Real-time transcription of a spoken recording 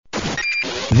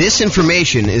This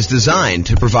information is designed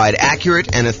to provide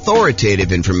accurate and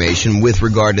authoritative information with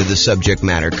regard to the subject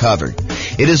matter covered.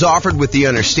 It is offered with the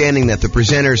understanding that the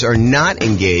presenters are not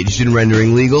engaged in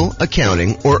rendering legal,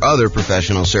 accounting, or other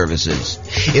professional services.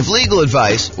 If legal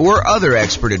advice or other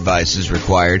expert advice is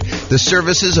required, the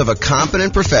services of a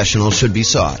competent professional should be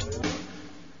sought.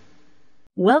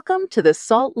 Welcome to the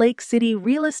Salt Lake City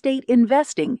Real Estate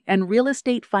Investing and Real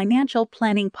Estate Financial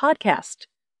Planning Podcast.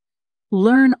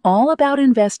 Learn all about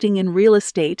investing in real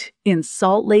estate in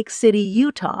Salt Lake City,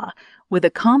 Utah, with a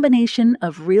combination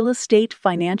of real estate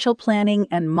financial planning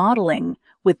and modeling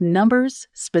with numbers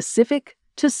specific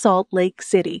to Salt Lake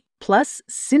City, plus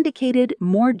syndicated,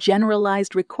 more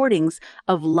generalized recordings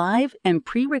of live and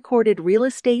pre-recorded real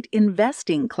estate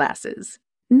investing classes,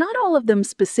 not all of them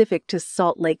specific to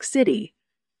Salt Lake City.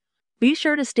 Be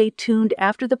sure to stay tuned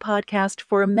after the podcast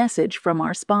for a message from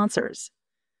our sponsors.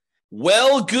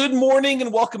 Well, good morning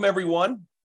and welcome, everyone.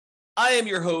 I am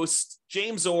your host,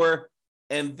 James Orr,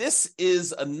 and this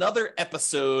is another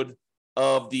episode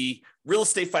of the Real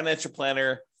Estate Financial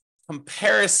Planner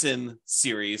comparison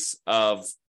series of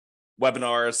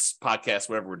webinars, podcasts,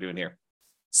 whatever we're doing here.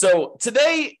 So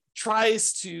today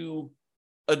tries to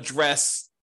address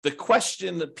the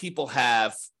question that people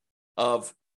have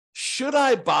of, should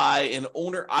I buy an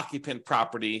owner-occupant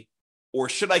property or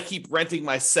should I keep renting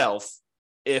myself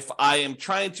if I am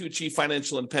trying to achieve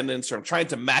financial independence or I'm trying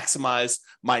to maximize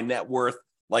my net worth?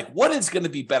 Like, what is going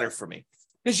to be better for me?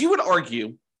 Because you would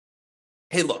argue,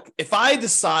 hey, look, if I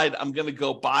decide I'm going to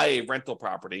go buy a rental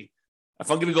property, if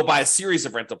I'm going to go buy a series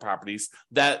of rental properties,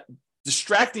 that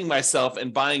distracting myself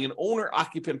and buying an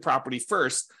owner-occupant property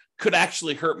first could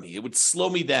actually hurt me. It would slow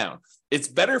me down. It's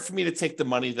better for me to take the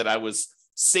money that I was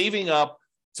saving up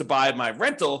to buy my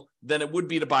rental than it would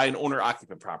be to buy an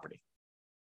owner-occupant property.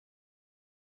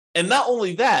 And not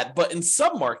only that, but in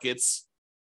some markets,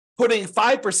 putting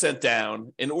 5%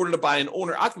 down in order to buy an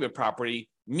owner-occupant property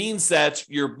means that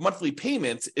your monthly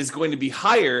payment is going to be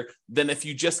higher than if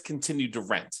you just continue to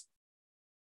rent,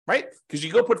 right? Because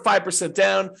you go put 5%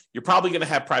 down, you're probably going to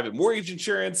have private mortgage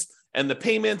insurance, and the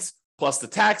payments plus the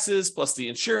taxes plus the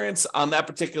insurance on that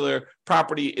particular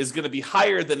property is going to be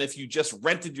higher than if you just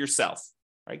rented yourself,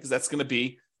 right? Because that's going to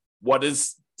be what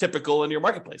is typical in your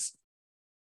marketplace.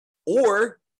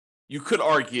 Or you could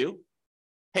argue,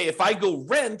 hey, if I go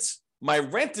rent, my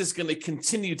rent is going to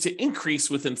continue to increase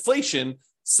with inflation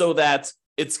so that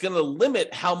it's going to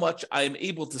limit how much I'm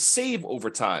able to save over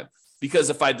time. Because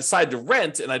if I decide to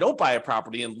rent and I don't buy a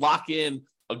property and lock in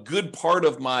a good part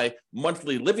of my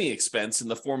monthly living expense in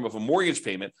the form of a mortgage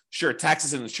payment, sure,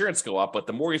 taxes and insurance go up, but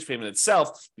the mortgage payment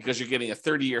itself, because you're getting a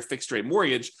 30-year fixed rate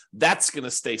mortgage, that's going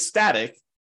to stay static.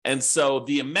 And so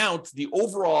the amount, the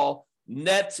overall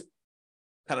net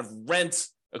kind of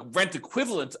rent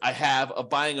equivalent I have of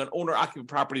buying an owner-occupant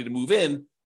property to move in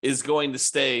is going to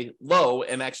stay low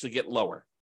and actually get lower.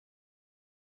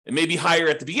 It may be higher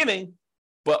at the beginning,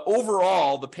 but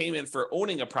overall, the payment for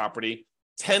owning a property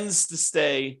tends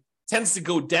to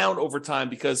go down over time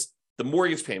because the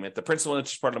mortgage payment, the principal and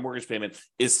interest part of the mortgage payment,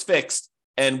 is fixed.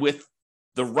 And with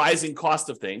the rising cost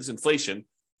of things, inflation,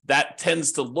 that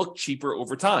tends to look cheaper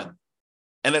over time.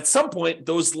 And at some point,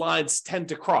 those lines tend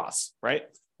to cross, right?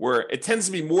 Where it tends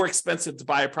to be more expensive to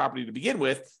buy a property to begin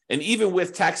with. And even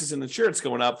with taxes and insurance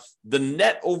going up, the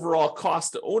net overall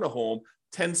cost to own a home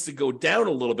tends to go down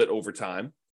a little bit over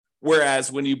time.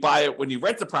 Whereas when you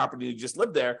rent the property and you just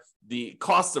live there, the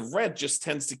cost of rent just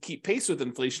tends to keep pace with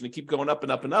inflation and keep going up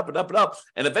and up and up and up and up.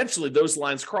 And eventually those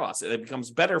lines cross and it becomes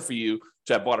better for you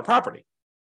to have bought a property.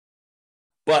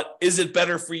 But is it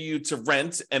better for you to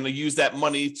rent and to use that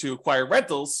money to acquire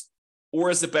rentals? Or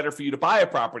is it better for you to buy a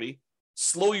property,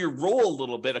 slow your roll a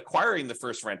little bit, acquiring the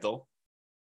first rental,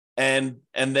 and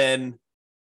then,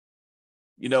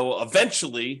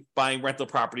 eventually buying rental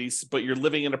properties, but you're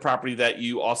living in a property that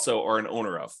you also are an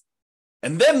owner of?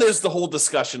 And then there's the whole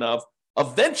discussion of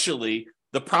eventually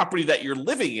the property that you're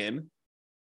living in,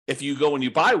 if you go and you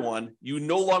buy one, you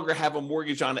no longer have a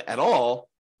mortgage on it at all,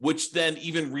 which then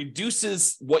even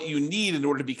reduces what you need in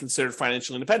order to be considered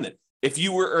financially independent. If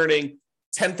you were earning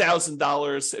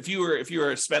 $10,000, if you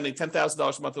were spending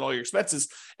 $10,000 a month on all your expenses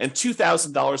and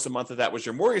 $2,000 a month of that was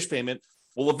your mortgage payment,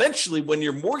 well, eventually when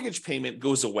your mortgage payment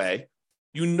goes away,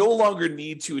 you no longer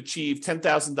need to achieve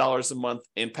 $10,000 a month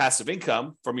in passive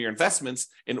income from your investments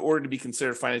in order to be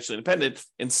considered financially independent.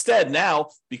 Instead, now,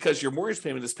 because your mortgage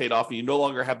payment is paid off and you no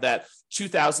longer have that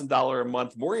 $2,000 a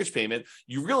month mortgage payment,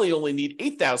 you really only need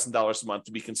 $8,000 a month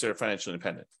to be considered financially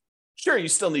independent. Sure, you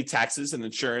still need taxes and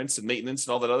insurance and maintenance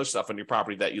and all that other stuff on your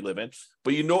property that you live in,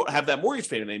 but you don't have that mortgage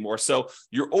payment anymore. So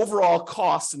your overall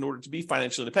cost in order to be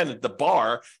financially independent, the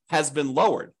bar has been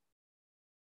lowered.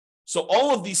 So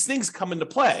all of these things come into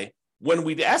play when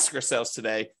we ask ourselves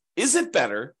today, is it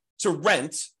better to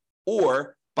rent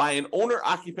or buy an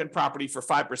owner-occupant property for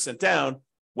 5% down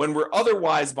when we're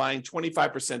otherwise buying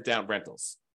 25% down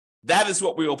rentals? That is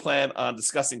what we will plan on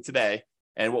discussing today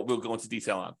and what we'll go into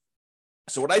detail on.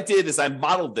 So what I did is I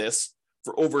modeled this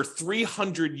for over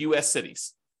 300 US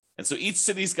cities. And so each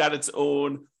city's got its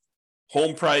own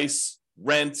home price,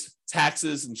 rent,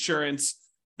 taxes, insurance.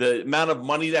 The amount of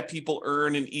money that people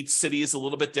earn in each city is a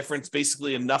little bit different. It's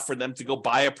basically enough for them to go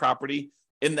buy a property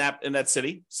in that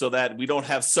city so that we don't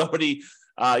have somebody,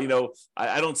 I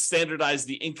don't standardize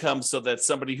the income so that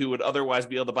somebody who would otherwise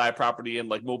be able to buy a property in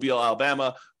like Mobile,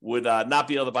 Alabama would not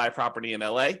be able to buy a property in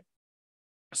LA.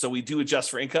 So we do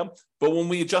adjust for income. But when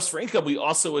we adjust for income, we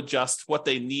also adjust what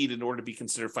they need in order to be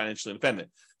considered financially independent.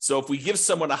 So if we give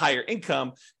someone a higher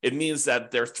income, it means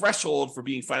that their threshold for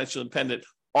being financially independent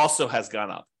also has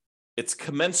gone up. It's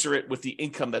commensurate with the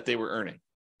income that they were earning.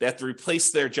 They have to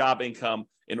replace their job income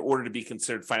in order to be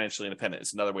considered financially independent.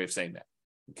 It's another way of saying that.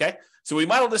 Okay. So we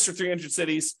modeled this for 300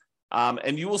 cities,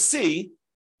 and you will see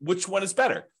which one is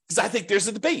better. Because I think there's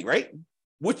a debate, right?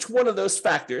 Which one of those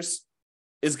factors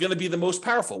is going to be the most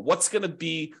powerful? What's going to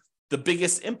be the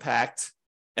biggest impact?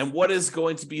 And what is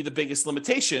going to be the biggest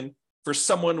limitation for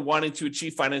someone wanting to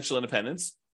achieve financial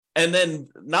independence? And then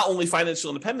not only financial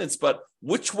independence, but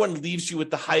which one leaves you with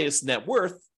the highest net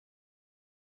worth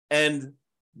and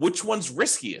which one's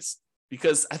riskiest?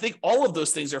 Because I think all of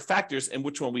those things are factors in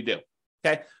which one we do.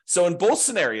 Okay. So in both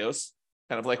scenarios,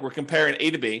 kind of like we're comparing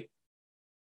A to B,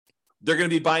 they're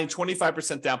going to be buying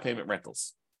 25% down payment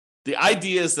rentals. The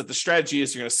idea is that the strategy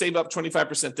is you're going to save up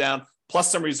 25% down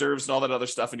plus some reserves and all that other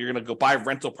stuff, and you're going to go buy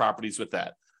rental properties with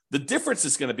that. The difference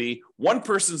is going to be one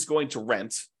person's going to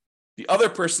rent. The other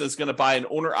person is going to buy an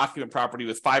owner-occupant property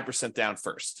with 5% down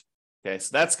first. Okay, so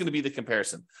that's going to be the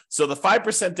comparison. So the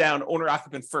 5% down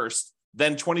owner-occupant first,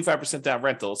 then 25% down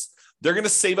rentals. They're going to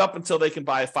save up until they can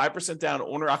buy a 5% down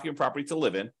owner-occupant property to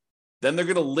live in. Then they're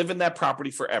going to live in that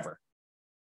property forever.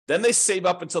 Then they save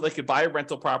up until they could buy a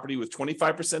rental property with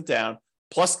 25% down,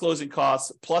 plus closing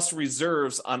costs, plus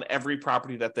reserves on every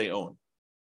property that they own,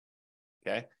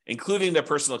 okay, including their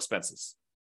personal expenses.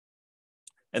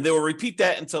 And they will repeat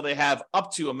that until they have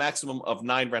up to a maximum of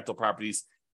 9 rental properties,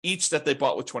 each that they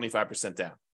bought with 25%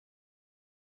 down.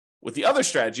 With the other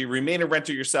strategy, remain a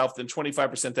renter yourself, then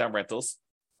 25% down rentals,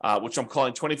 which I'm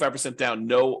calling 25% down,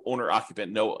 no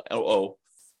owner-occupant, no OO.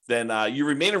 Then you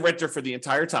remain a renter for the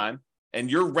entire time, and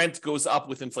your rent goes up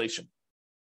with inflation,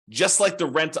 just like the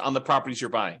rent on the properties you're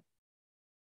buying.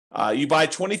 You buy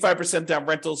 25% down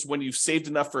rentals when you've saved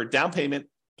enough for a down payment,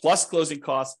 plus closing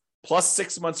costs, plus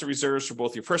 6 months of reserves for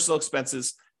both your personal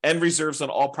expenses and reserves on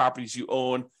all properties you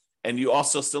own. And you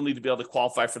also still need to be able to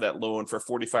qualify for that loan for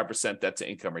 45% debt to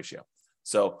income ratio.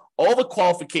 So all the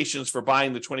qualifications for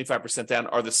buying the 25% down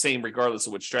are the same regardless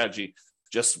of which strategy.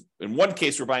 Just in one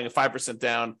case, we're buying a 5%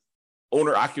 down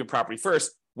owner-occupant property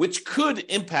first, which could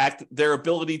impact their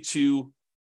ability to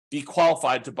be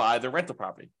qualified to buy the rental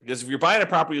property. Because if you're buying a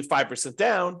property with 5%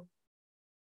 down,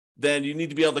 then you need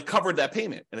to be able to cover that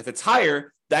payment. And if it's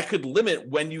higher, that could limit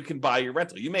when you can buy your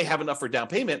rental. You may have enough for down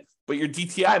payment, but your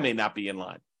DTI may not be in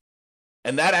line.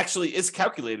 And that actually is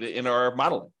calculated in our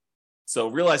modeling. So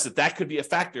realize that that could be a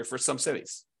factor for some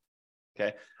cities.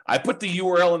 Okay. I put the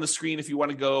URL on the screen if you want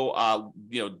to go,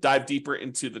 dive deeper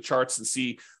into the charts and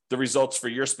see the results for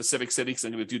your specific city, because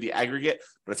I'm going to do the aggregate.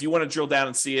 But if you want to drill down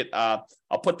and see it, I'll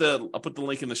put the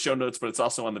link in the show notes, but it's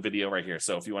also on the video right here.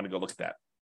 So if you want to go look at that.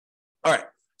 All right.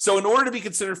 So in order to be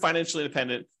considered financially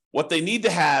independent, what they need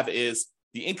to have is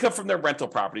the income from their rental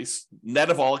properties, net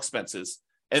of all expenses,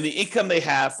 and the income they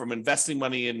have from investing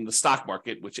money in the stock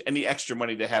market, which any extra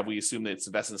money they have, we assume that it's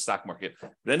invested in the stock market.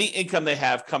 But any income they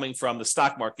have coming from the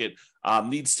stock market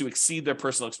needs to exceed their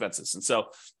personal expenses. And so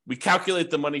we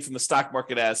calculate the money from the stock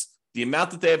market as the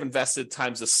amount that they have invested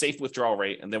times the safe withdrawal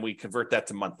rate, and then we convert that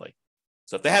to monthly.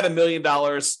 So if they have $1 million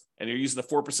and you're using the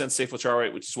 4% safe withdrawal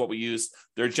rate, which is what we use,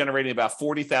 they're generating about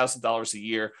 $40,000 a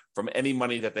year from any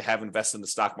money that they have invested in the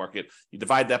stock market. You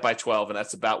divide that by 12, and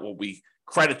that's about what we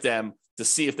credit them to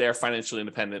see if they are financially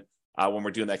independent when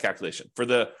we're doing that calculation. For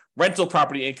the rental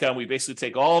property income, we basically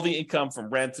take all the income from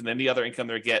rent and any other income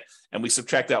they get, and we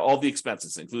subtract out all the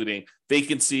expenses, including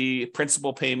vacancy,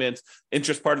 principal payment,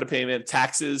 interest part of the payment,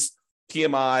 taxes,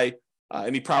 PMI,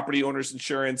 any property owner's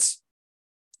insurance,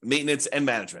 maintenance, and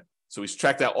management. So we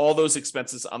subtract out all those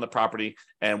expenses on the property,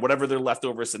 and whatever they're left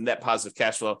over is a net positive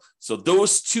cash flow. So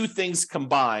those two things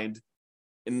combined,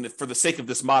 for the sake of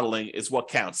this modeling, is what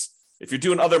counts. If you're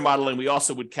doing other modeling, we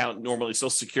also would count normally Social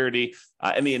Security,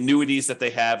 any annuities that they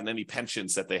have, and any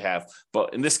pensions that they have.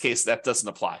 But in this case, that doesn't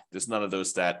apply. There's none of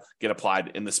those that get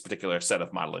applied in this particular set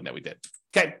of modeling that we did.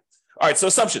 Okay. All right. So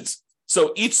assumptions.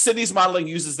 So each city's modeling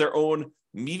uses their own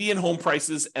median home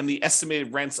prices and the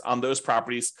estimated rents on those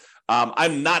properties.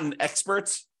 I'm not an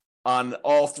expert on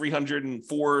all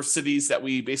 304 cities that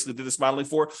we basically did this modeling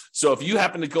for. So if you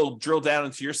happen to go drill down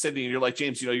into your city and you're like,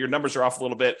 James, your numbers are off a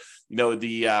little bit,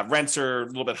 the rents are a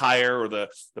little bit higher, or the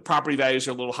property values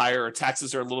are a little higher, or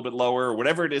taxes are a little bit lower, or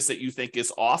whatever it is that you think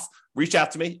is off, reach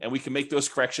out to me and we can make those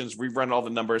corrections, rerun all the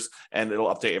numbers, and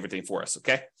it'll update everything for us.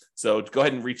 Okay. So go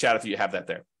ahead and reach out if you have that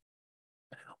there.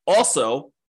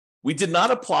 Also, we did not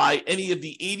apply any of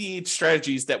the 88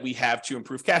 strategies that we have to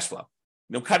improve cash flow.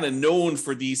 Kind of known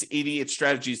for these 88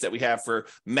 strategies that we have for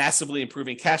massively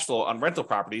improving cash flow on rental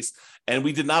properties, and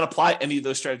we did not apply any of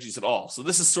those strategies at all. So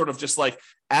this is sort of just like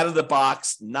out of the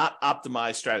box, not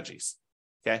optimized strategies.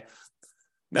 Okay.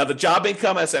 Now the job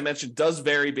income, as I mentioned, does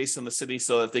vary based on the city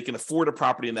so that they can afford a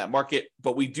property in that market,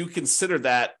 but we do consider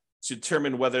that to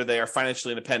determine whether they are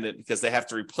financially independent because they have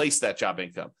to replace that job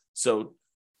income. So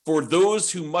for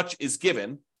those who much is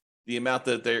given, the amount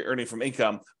that they're earning from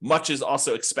income, much is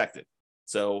also expected.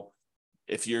 So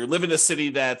if you live in a city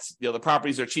that the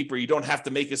properties are cheaper, you don't have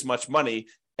to make as much money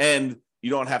and you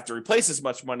don't have to replace as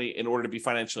much money in order to be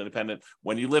financially independent.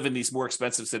 When you live in these more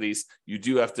expensive cities, you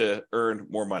do have to earn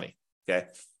more money. Okay.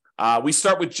 We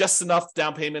start with just enough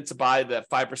down payment to buy the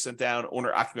 5% down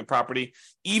owner-occupant property.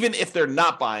 Even if they're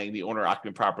not buying the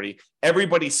owner-occupant property,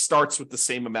 everybody starts with the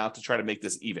same amount to try to make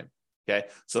this even. Okay,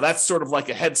 so that's sort of like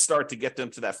a head start to get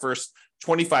them to that first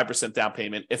 25% down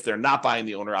payment if they're not buying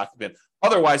the owner-occupant.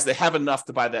 Otherwise, they have enough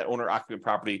to buy that owner-occupant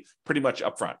property pretty much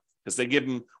upfront because we give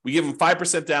them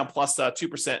 5% down plus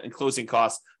 2% in closing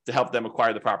costs to help them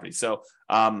acquire the property. So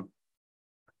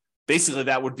basically,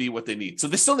 that would be what they need. So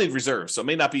they still need reserves. So it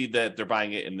may not be that they're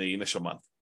buying it in the initial month.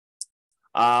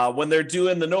 When they're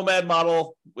doing the nomad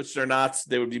model, which they're not,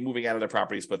 they would be moving out of their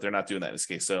properties, but they're not doing that in this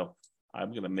case. So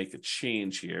I'm going to make a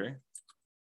change here.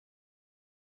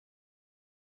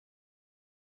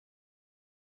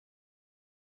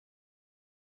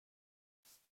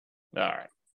 All right.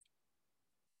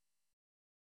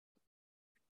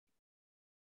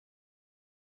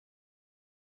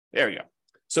 There we go.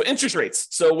 So interest rates.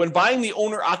 So when buying the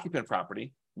owner-occupant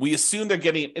property, we assume they're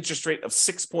getting an interest rate of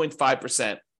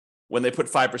 6.5% when they put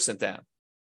 5% down.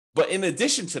 But in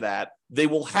addition to that, they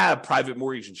will have private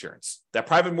mortgage insurance. That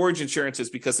private mortgage insurance is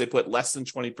because they put less than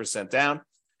 20% down,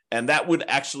 and that would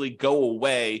actually go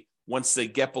away once they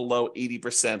get below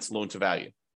 80% loan to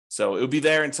value. So it would be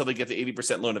there until they get to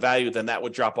 80% loan to value, then that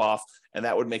would drop off, and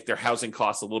that would make their housing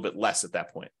costs a little bit less at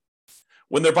that point.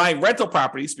 When they're buying rental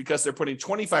properties, because they're putting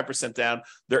 25% down,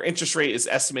 their interest rate is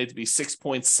estimated to be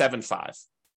 6.75,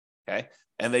 okay?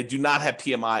 And they do not have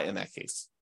PMI in that case.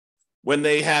 When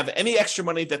they have any extra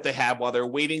money that they have while they're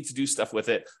waiting to do stuff with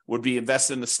it, would be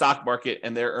invested in the stock market,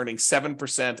 and they're earning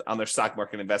 7% on their stock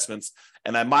market investments.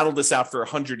 And I modeled this out for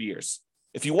 100 years.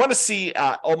 If you want to see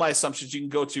all my assumptions, you can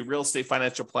go to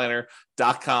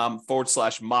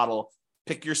realestatefinancialplanner.com/model,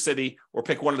 pick your city or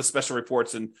pick one of the special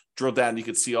reports and drill down. You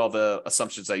can see all the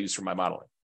assumptions I use for my modeling.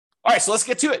 All right, so let's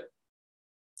get to it.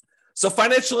 So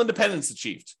financial independence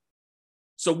achieved.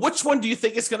 So which one do you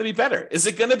think is going to be better? Is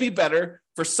it going to be better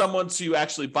for someone to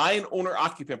actually buy an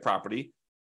owner-occupant property,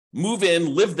 move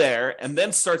in, live there, and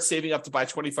then start saving up to buy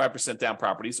 25% down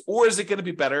properties? Or is it going to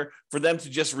be better for them to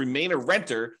just remain a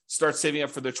renter, start saving up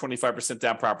for their 25%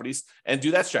 down properties, and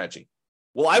do that strategy?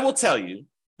 Well, I will tell you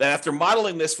that after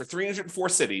modeling this for 304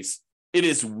 cities, it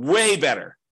is way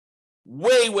better,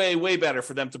 way better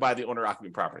for them to buy the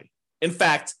owner-occupant property. In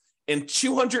fact, in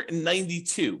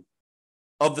 292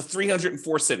 of the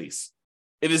 304 cities,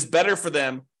 it is better for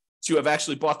them to have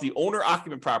actually bought the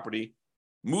owner-occupant property,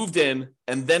 moved in,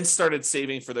 and then started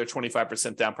saving for their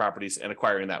 25% down properties and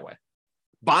acquiring that way.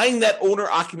 Buying that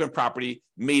owner-occupant property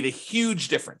made a huge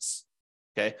difference.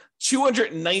 Okay,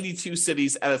 292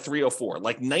 cities out of 304,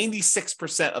 like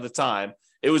 96% of the time,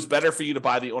 it was better for you to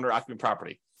buy the owner-occupant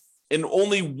property. In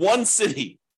only one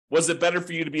city was it better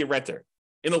for you to be a renter.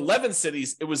 In 11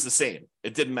 cities, it was the same.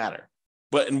 It didn't matter.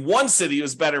 But in one city, it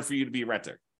was better for you to be a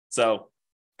renter. So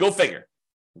go figure.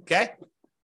 Okay.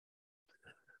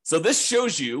 So this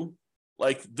shows you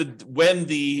like when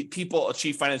the people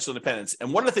achieve financial independence.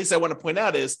 And one of the things I want to point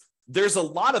out is there's a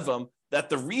lot of them that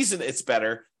the reason it's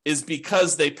better is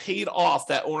because they paid off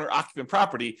that owner-occupant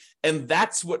property, and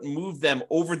that's what moved them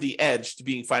over the edge to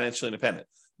being financially independent.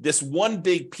 This one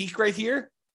big peak right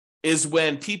here is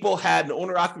when people had an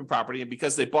owner-occupant property, and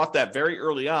because they bought that very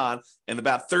early on, and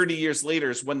about 30 years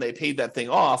later is when they paid that thing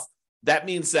off, that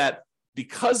means that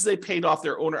because they paid off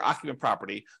their owner-occupant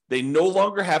property, they no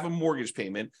longer have a mortgage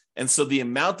payment, and so the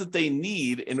amount that they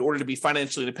need in order to be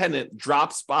financially independent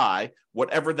drops by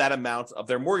whatever that amount of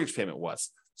their mortgage payment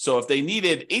was. So if they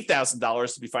needed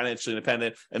 $8,000 to be financially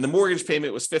independent and the mortgage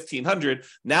payment was $1,500,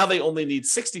 now they only need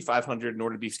 $6,500 in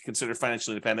order to be considered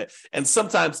financially independent. And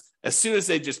sometimes as soon as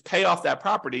they just pay off that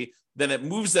property, then it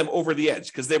moves them over the edge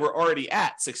because they were already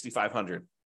at $6,500.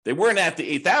 They weren't at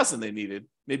the $8,000 they needed.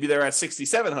 Maybe they're at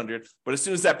 $6,700, but as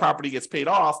soon as that property gets paid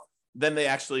off, then they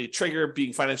actually trigger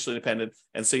being financially independent.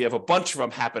 And so you have a bunch of them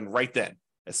happen right then,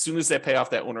 as soon as they pay off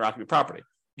that owner-occupant property.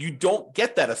 You don't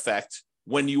get that effect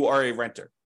when you are a renter.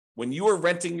 When you are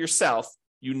renting yourself,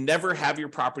 you never have your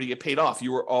property get paid off.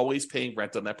 You are always paying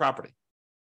rent on that property.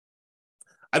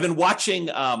 I've been watching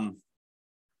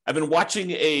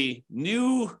a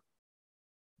new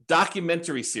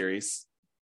documentary series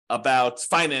about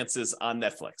finances on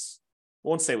Netflix. I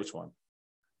won't say which one,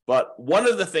 but one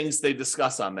of the things they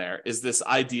discuss on there is this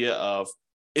idea of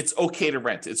it's okay to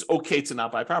rent. It's okay to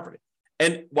not buy property.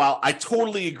 And while I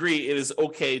totally agree it is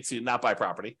okay to not buy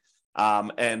property,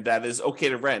 and that is okay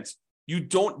to rent, you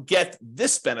don't get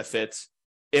this benefit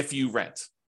if you rent.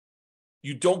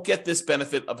 You don't get this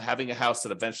benefit of having a house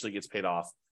that eventually gets paid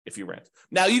off if you rent.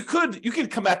 Now, you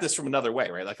could come at this from another way,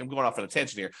 right? Like, I'm going off on a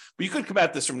tangent here, but you could come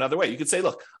at this from another way. You could say,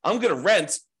 look, I'm going to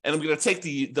rent, and I'm going to take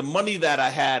the money that I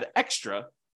had extra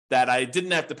that I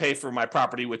didn't have to pay for my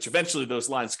property, which eventually those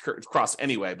lines cross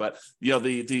anyway. But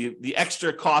the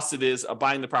extra cost it is of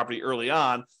buying the property early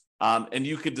on, and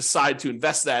you could decide to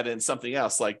invest that in something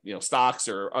else, like stocks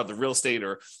or other real estate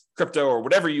or crypto or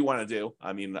whatever you want to do.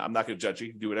 I mean, I'm not going to judge you.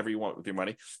 You can do whatever you want with your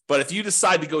money. But if you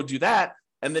decide to go do that,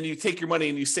 and then you take your money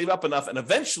and you save up enough, and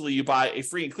eventually you buy a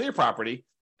free and clear property,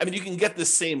 I mean, you can get the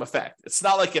same effect. It's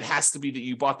not like it has to be that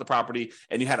you bought the property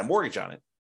and you had a mortgage on it.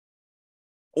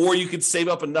 Or you could save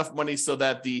up enough money so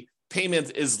that the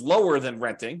payment is lower than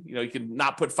renting. You can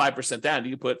not put 5% down.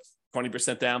 You can put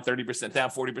 20% down, 30% down,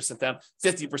 40% down,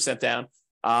 50% down,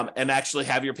 and actually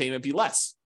have your payment be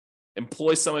less.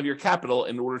 Employ some of your capital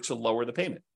in order to lower the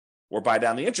payment, or buy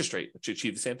down the interest rate to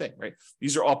achieve the same thing, right?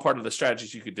 These are all part of the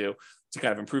strategies you could do to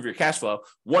kind of improve your cash flow.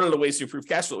 One of the ways to improve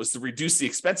cash flow is to reduce the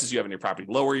expenses you have in your property,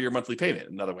 lower your monthly payment,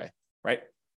 another way, right?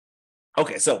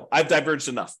 Okay, so I've diverged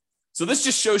enough. So this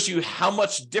just shows you how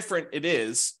much different it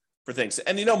is for things.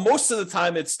 And most of the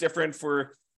time it's different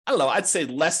for, I don't know, I'd say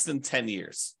less than 10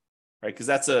 years, right? Because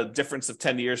that's a difference of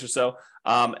 10 years or so.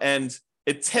 And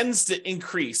it tends to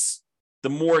increase the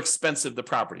more expensive the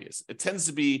property is. It tends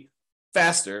to be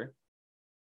faster,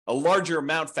 a larger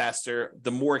amount faster,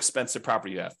 the more expensive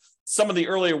property you have. Some of the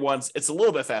earlier ones, it's a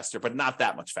little bit faster, but not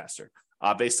that much faster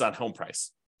based on home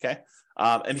price, okay?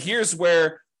 And here's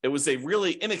where it was a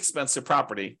really inexpensive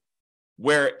property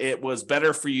where it was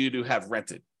better for you to have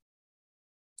rented.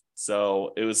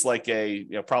 So it was like a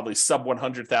probably sub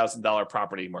 $100,000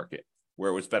 property market where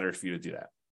it was better for you to do that.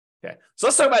 Okay, so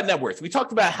let's talk about net worth. We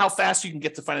talked about how fast you can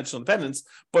get to financial independence,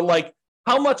 but like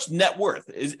how much net worth?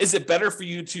 Is it better for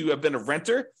you to have been a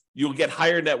renter? You'll get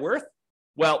higher net worth?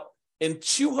 Well, in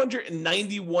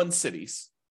 291 cities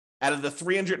out of the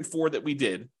 304 that we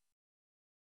did,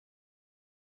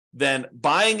 then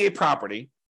buying a property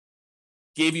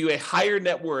gave you a higher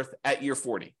net worth at year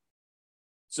 40.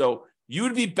 So you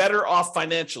would be better off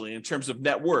financially in terms of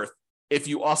net worth if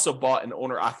you also bought an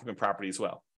owner-occupant property as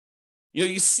well.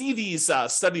 You see these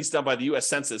studies done by the U.S.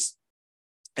 Census,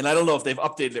 and I don't know if they've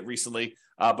updated it recently,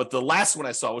 but the last one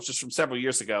I saw, which is from several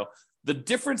years ago, the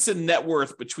difference in net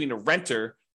worth between a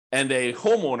renter and a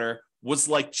homeowner was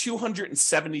like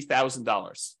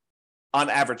 $270,000 on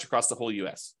average across the whole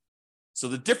U.S. So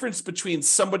the difference between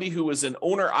somebody who was an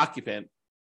owner-occupant,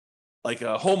 like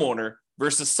a homeowner,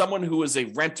 versus someone who was a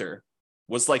renter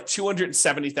was like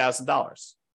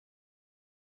 $270,000.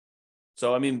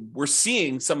 So, I mean, we're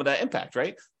seeing some of that impact,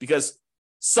 right? Because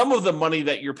some of the money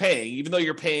that you're paying, even though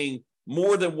you're paying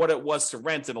more than what it was to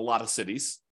rent in a lot of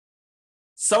cities,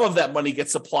 some of that money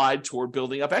gets applied toward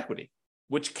building up equity,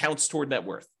 which counts toward net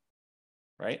worth,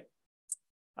 right?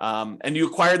 And you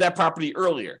acquired that property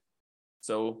earlier.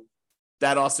 So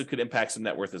that also could impact some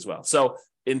net worth as well. So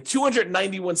in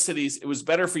 291 cities, it was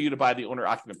better for you to buy the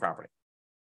owner-occupant property.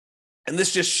 And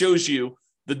this just shows you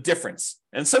the difference.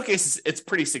 And in some cases, it's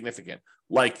pretty significant.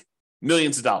 Like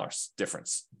millions of dollars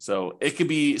difference. So it could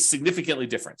be significantly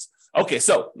different. Okay,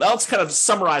 so now let's kind of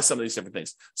summarize some of these different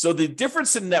things. So the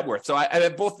difference in net worth. So I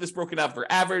have both this broken out for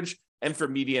average and for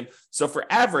median. So for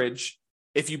average,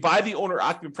 if you buy the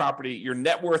owner-occupant property, your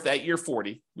net worth at year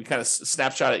 40, we kind of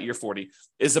snapshot at year 40,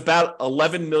 is about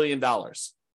 $11 million.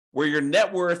 Where your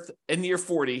net worth in year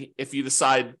 40, if you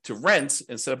decide to rent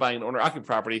instead of buying an owner-occupant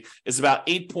property, is about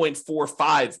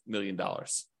 $8.45 million.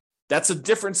 That's a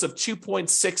difference of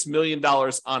 $2.6 million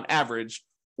on average,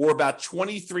 or about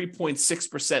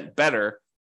 23.6% better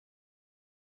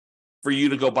for you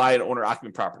to go buy an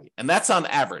owner-occupant property. And that's on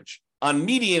average. On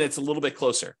median, it's a little bit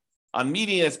closer. On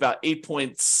median, it's about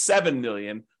 8.7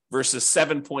 million versus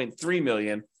 7.3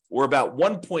 million, or about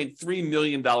 $1.3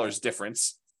 million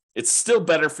difference. It's still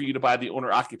better for you to buy the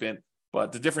owner-occupant,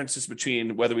 but the difference is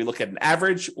between whether we look at an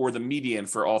average or the median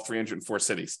for all 304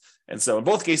 cities. And so in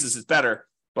both cases, it's better,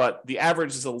 but the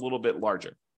average is a little bit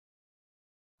larger.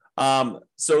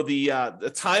 So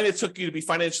the time it took you to be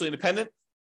financially independent,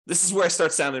 this is where I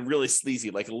start sounding really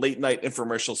sleazy, like a late night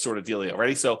infomercial sort of dealio.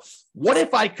 Ready? So what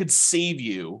if I could save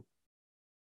you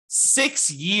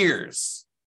 6 years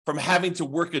from having to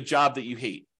work a job that you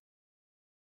hate?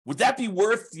 Would that be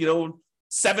worth,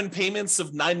 7 payments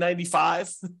of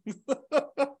 $995?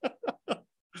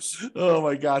 Oh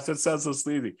my gosh, that sounds so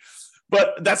sleazy.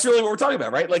 But that's really what we're talking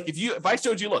about, right? Like if I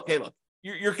showed you, look,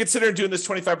 you're considering doing this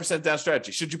 25% down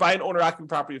strategy. Should you buy an owner-occupant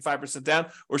property at 5% down,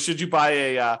 or should you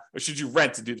buy or should you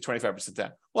rent to do the 25%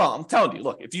 down? Well, I'm telling you,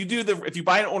 look, if you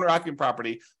buy an owner-occupant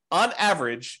property, on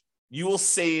average, you will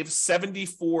save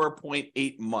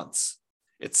 74.8 months.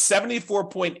 It's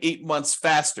 74.8 months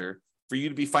faster for you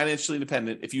to be financially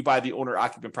independent if you buy the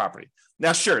owner-occupant property.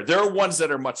 Now, sure, there are ones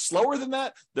that are much slower than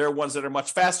that. There are ones that are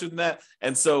much faster than that.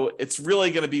 And so it's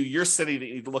really going to be your city that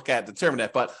you need to look at and determine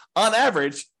that. But on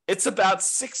average, it's about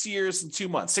 6 years and 2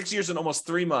 months, 6 years and almost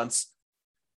 3 months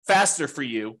faster for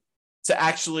you to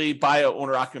actually buy an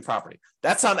owner-occupant property.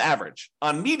 That's on average.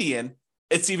 On median,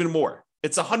 it's even more.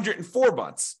 It's 104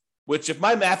 months. Which, if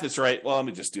my math is right, well, let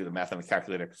me just do the math on the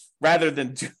calculator rather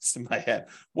than do this in my head.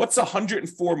 What's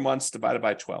 104 months divided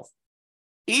by 12?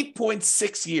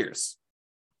 8.6 years.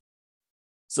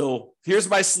 So here's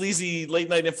my sleazy late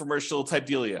night infomercial type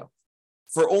dealio.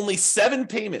 For only 7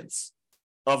 payments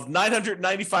of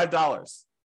 $995,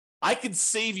 I could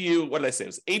save you, what did I say? It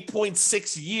was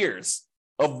 8.6 years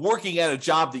of working at a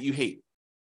job that you hate.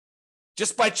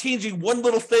 Just by changing one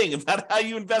little thing about how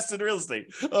you invest in real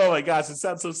estate. Oh my gosh, it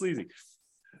sounds so sleazy.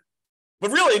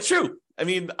 But really, it's true. I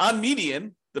mean, on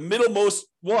median, the middlemost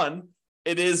one,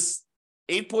 it is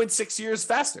 8.6 years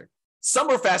faster. Some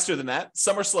are faster than that.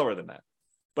 Some are slower than that.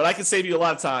 But I can save you a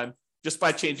lot of time just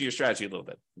by changing your strategy a little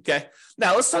bit. Okay.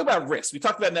 Now let's talk about risk. We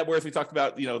talked about net worth. We talked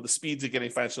about, the speeds of getting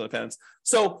financial independence.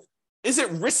 So is it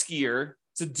riskier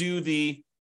to do the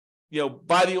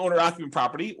buy the owner-occupant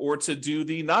property or to do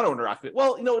the non-owner-occupant?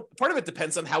 Well, part of it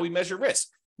depends on how we measure risk.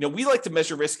 We like to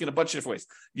measure risk in a bunch of different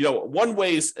ways. One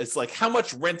way is it's like how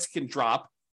much rent can drop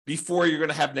before you're going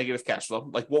to have negative cash flow,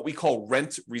 like what we call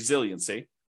rent resiliency,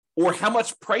 or how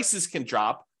much prices can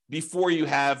drop before you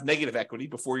have negative equity,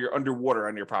 before you're underwater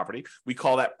on your property. We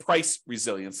call that price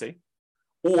resiliency.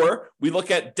 Or we look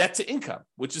at debt to income,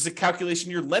 which is a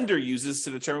calculation your lender uses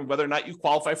to determine whether or not you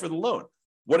qualify for the loan.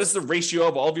 What is the ratio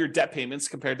of all of your debt payments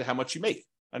compared to how much you make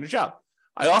on your job?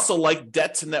 I also like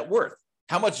debt to net worth,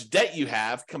 how much debt you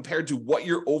have compared to what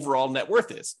your overall net worth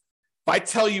is. If I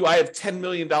tell you I have $10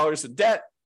 million in debt,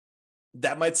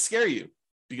 that might scare you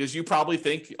because you probably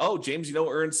think, oh, James,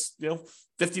 earns,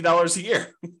 $50 a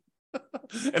year.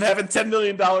 And having $10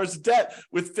 million of debt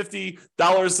with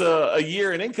 $50 a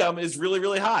year in income is really,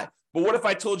 really high. But what if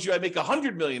I told you I make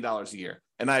 $100 million a year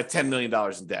and I have $10 million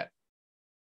in debt?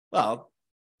 Well,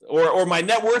 or my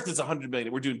net worth is $100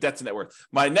 million. We're doing debt to net worth.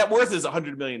 My net worth is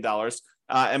 $100 million,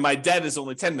 and my debt is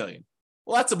only $10 million.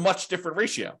 Well, that's a much different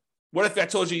ratio. What if I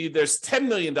told you there's $10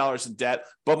 million in debt,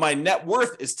 but my net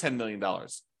worth is $10 million? Well,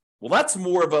 that's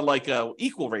more of a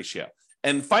equal ratio.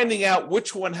 And finding out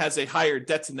which one has a higher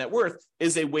debt to net worth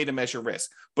is a way to measure risk.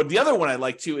 But the other one I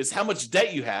like too is how much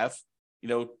debt you have,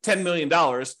 $10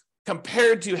 million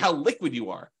compared to how liquid you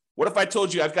are. What if I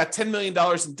told you I've got $10 million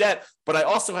in debt, but I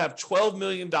also have $12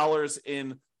 million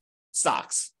in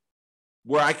stocks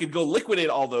where I could go liquidate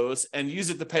all those and use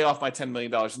it to pay off my $10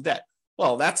 million in debt?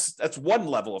 Well, that's one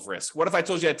level of risk. What if I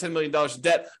told you I had $10 million in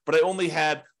debt, but I only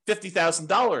had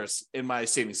 $50,000 in my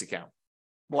savings account?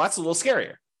 Well, that's a little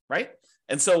scarier, right?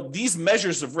 And so these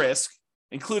measures of risk,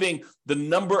 including the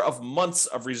number of months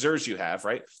of reserves you have,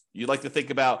 right? You like to think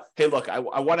about, hey, look, I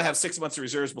want to have 6 months of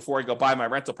reserves before I go buy my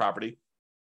rental property.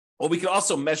 Well, we can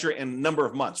also measure in number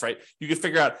of months, right? You can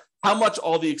figure out how much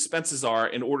all the expenses are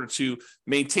in order to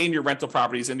maintain your rental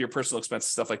properties and your personal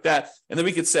expenses, stuff like that. And then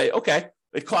we could say, okay,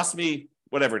 it cost me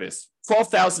whatever it is,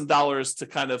 $12,000 to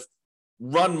kind of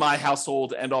run my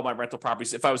household and all my rental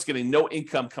properties if I was getting no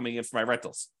income coming in from my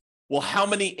rentals. Well, how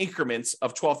many increments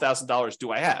of $12,000 do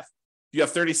I have? You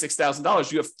have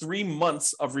 $36,000. You have 3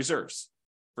 months of reserves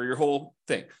for your whole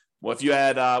thing. Well, if you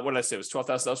had, what did I say? It was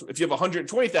 $12,000. If you have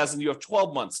 $120,000, you have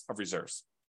 12 months of reserves.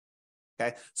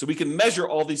 Okay. So we can measure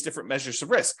all these different measures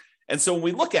of risk. And so when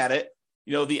we look at it,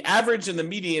 the average and the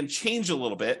median change a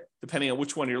little bit depending on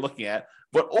which one you're looking at.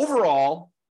 But overall,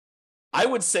 I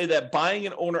would say that buying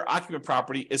an owner-occupant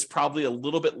property is probably a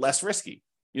little bit less risky.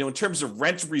 In terms of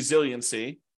rent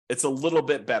resiliency, it's a little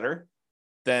bit better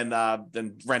than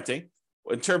renting.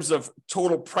 In terms of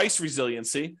total price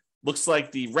resiliency, looks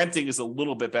like the renting is a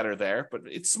little bit better there, but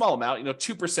it's a small amount,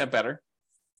 2% better.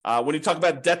 When you talk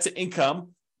about debt to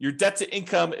income, your debt to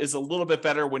income is a little bit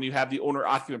better when you have the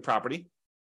owner-occupant property.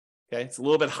 Okay, it's a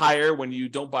little bit higher when you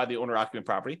don't buy the owner-occupant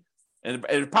property. And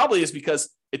it probably is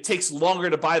because it takes longer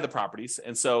to buy the properties.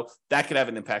 And so that could have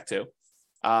an impact too.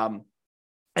 And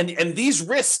these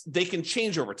risks, they can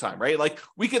change over time, right? Like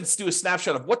we could do a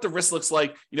snapshot of what the risk looks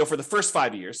like, for the first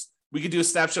 5 years. We could do a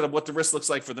snapshot of what the risk looks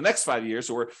like for the next 5 years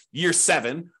or year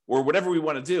 7 or whatever we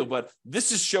want to do. But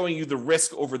this is showing you the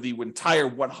risk over the entire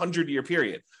 100-year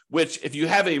period, which if you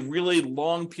have a really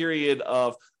long period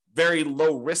of very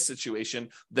low risk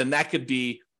situation, then that could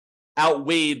be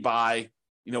outweighed by,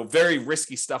 very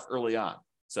risky stuff early on.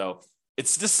 So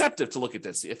it's deceptive to look at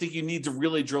this. I think you need to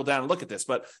really drill down and look at this,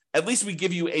 but at least we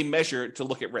give you a measure to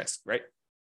look at risk, right?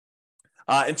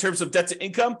 In terms of debt to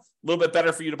income, a little bit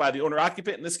better for you to buy the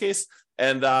owner-occupant in this case.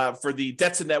 And for the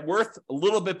debt to net worth, a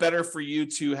little bit better for you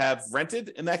to have rented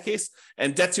in that case.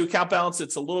 And debt to account balance,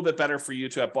 it's a little bit better for you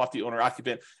to have bought the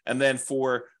owner-occupant. And then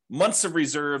for months of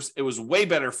reserves, it was way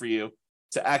better for you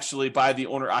to actually buy the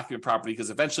owner-occupant property because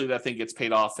eventually that thing gets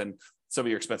paid off and some of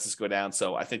your expenses go down.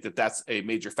 So I think that that's a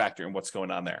major factor in what's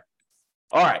going on there.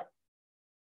 All right.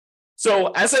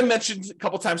 So as I mentioned a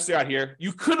couple times throughout here,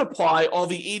 you could apply all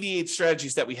the 88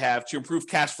 strategies that we have to improve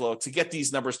cash flow to get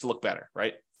these numbers to look better,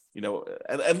 right?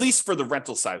 At least for the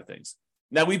rental side of things.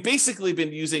 Now, we've basically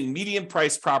been using median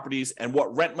price properties and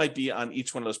what rent might be on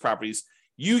each one of those properties.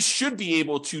 You should be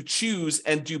able to choose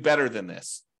and do better than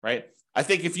this, right? I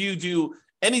think if you do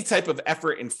any type of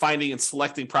effort in finding and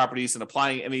selecting properties and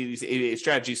applying any of these 88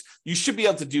 strategies, you should be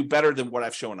able to do better than what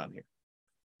I've shown on here.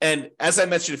 And as I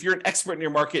mentioned, if you're an expert in your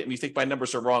market and you think my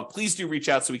numbers are wrong, please do reach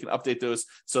out so we can update those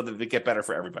so that they get better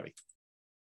for everybody.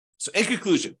 So in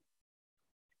conclusion,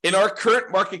 in our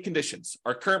current market conditions,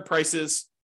 our current prices,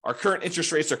 our current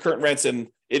interest rates, our current rents, and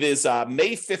it is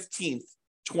May 15th,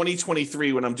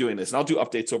 2023 when I'm doing this, and I'll do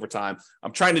updates over time.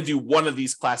 I'm trying to do one of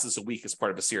these classes a week as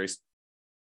part of a series.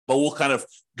 But we'll kind of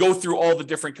go through all the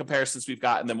different comparisons we've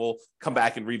got, and then we'll come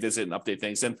back and revisit and update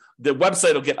things. And the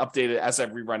website will get updated as I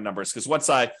rerun numbers, because once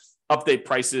I update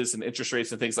prices and interest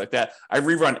rates and things like that, I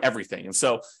rerun everything. And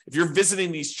so if you're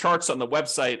visiting these charts on the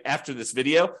website after this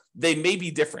video, they may be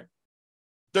different.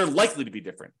 They're likely to be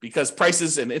different because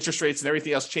prices and interest rates and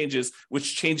everything else changes,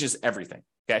 which changes everything.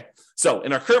 Okay. So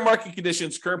in our current market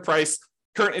conditions, current price,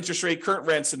 current interest rate, current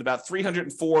rents in about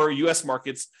 304 US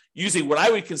markets using what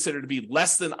I would consider to be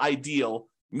less than ideal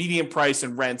median price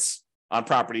and rents on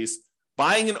properties,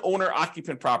 buying an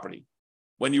owner-occupant property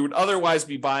when you would otherwise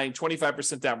be buying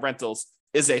 25% down rentals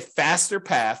is a faster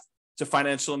path to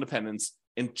financial independence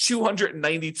in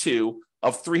 292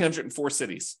 of 304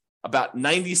 cities, about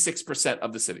 96%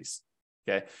 of the cities.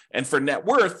 Okay. And for net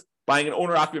worth, buying an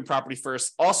owner-occupant property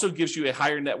first also gives you a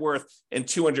higher net worth in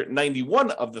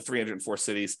 291 of the 304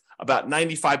 cities, about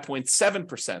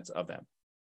 95.7% of them.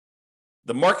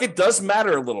 The market does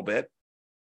matter a little bit,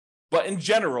 but in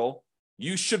general,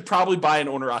 you should probably buy an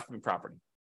owner-occupant property.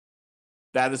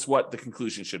 That is what the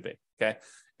conclusion should be, okay?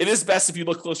 It is best if you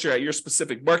look closer at your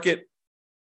specific market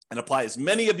and apply as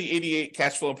many of the 88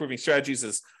 cash flow improving strategies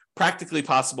as practically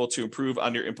possible to improve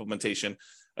on your implementation.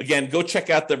 Again, go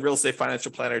check out the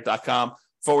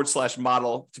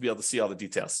realestateFinancialPlanner.com/model to be able to see all the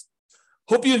details.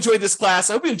 Hope you enjoyed this class.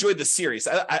 I hope you enjoyed this series.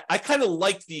 I kind of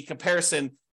like the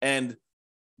comparison and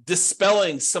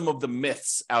dispelling some of the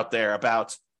myths out there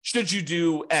about should you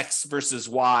do X versus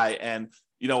Y and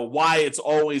why it's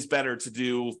always better to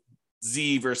do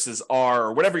Z versus R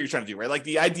or whatever you're trying to do, right? Like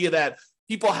the idea that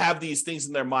people have these things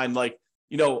in their mind like,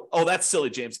 oh, that's silly,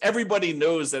 James. Everybody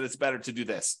knows that it's better to do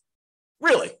this.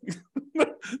 Really?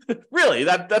 Really?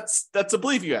 That's a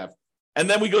belief you have. And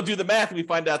then we go do the math and we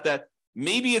find out that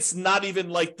maybe it's not even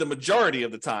like the majority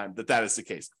of the time that is the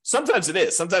case. Sometimes it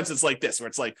is. Sometimes it's like this, where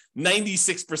it's like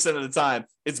 96% of the time,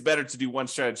 it's better to do one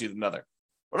strategy than another.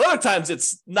 But other times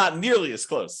it's not nearly as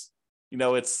close.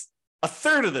 It's a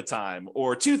third of the time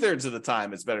or 2/3 of the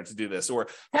time it's better to do this, or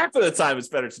half of the time it's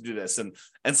better to do this. And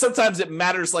sometimes it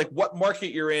matters like what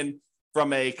market you're in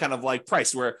from a kind of like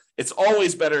price, where it's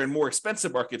always better in more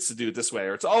expensive markets to do it this way,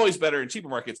 or it's always better in cheaper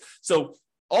markets. So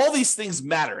all these things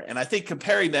matter. And I think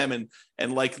comparing them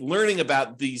and like learning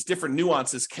about these different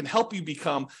nuances can help you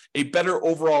become a better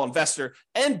overall investor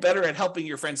and better at helping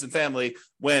your friends and family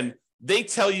when they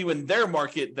tell you in their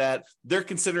market that they're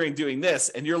considering doing this.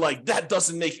 And you're like, that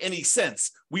doesn't make any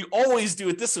sense. We always do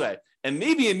it this way. And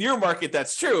maybe in your market,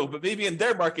 that's true, but maybe in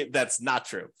their market, that's not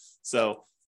true. So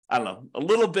I don't know, a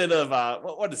little bit of,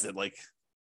 what is it? Like,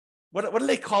 what do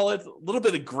they call it? A little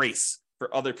bit of grace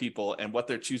for other people and what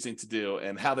they're choosing to do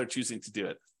and how they're choosing to do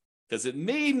it. Because it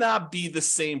may not be the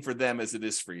same for them as it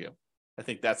is for you. I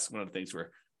think that's one of the things we're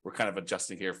kind of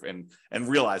adjusting here and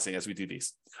realizing as we do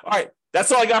these. All right,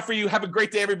 that's all I got for you. Have a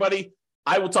great day, everybody.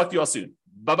 I will talk to you all soon.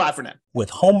 Bye-bye for now. With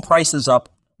home prices up,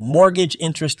 mortgage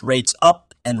interest rates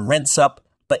up, and rents up,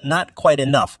 but not quite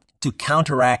enough to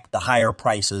counteract the higher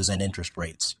prices and interest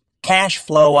rates. Cash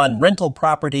flow on rental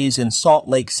properties in Salt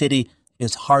Lake City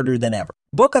is harder than ever.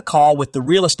 Book a call with the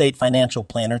Real Estate Financial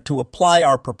Planner to apply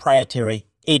our proprietary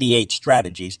 88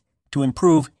 strategies to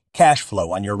improve cash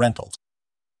flow on your rentals.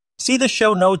 See the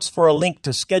show notes for a link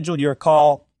to schedule your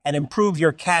call and improve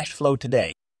your cash flow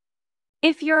today.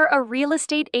 If you're a real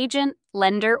estate agent,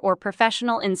 lender, or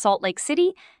professional in Salt Lake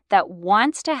City that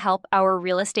wants to help our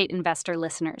real estate investor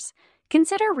listeners,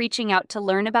 consider reaching out to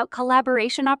learn about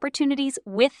collaboration opportunities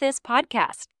with this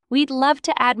podcast. We'd love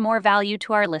to add more value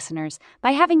to our listeners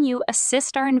by having you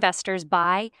assist our investors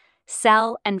buy,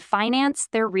 sell, and finance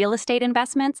their real estate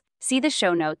investments. See the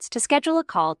show notes to schedule a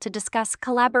call to discuss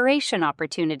collaboration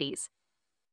opportunities.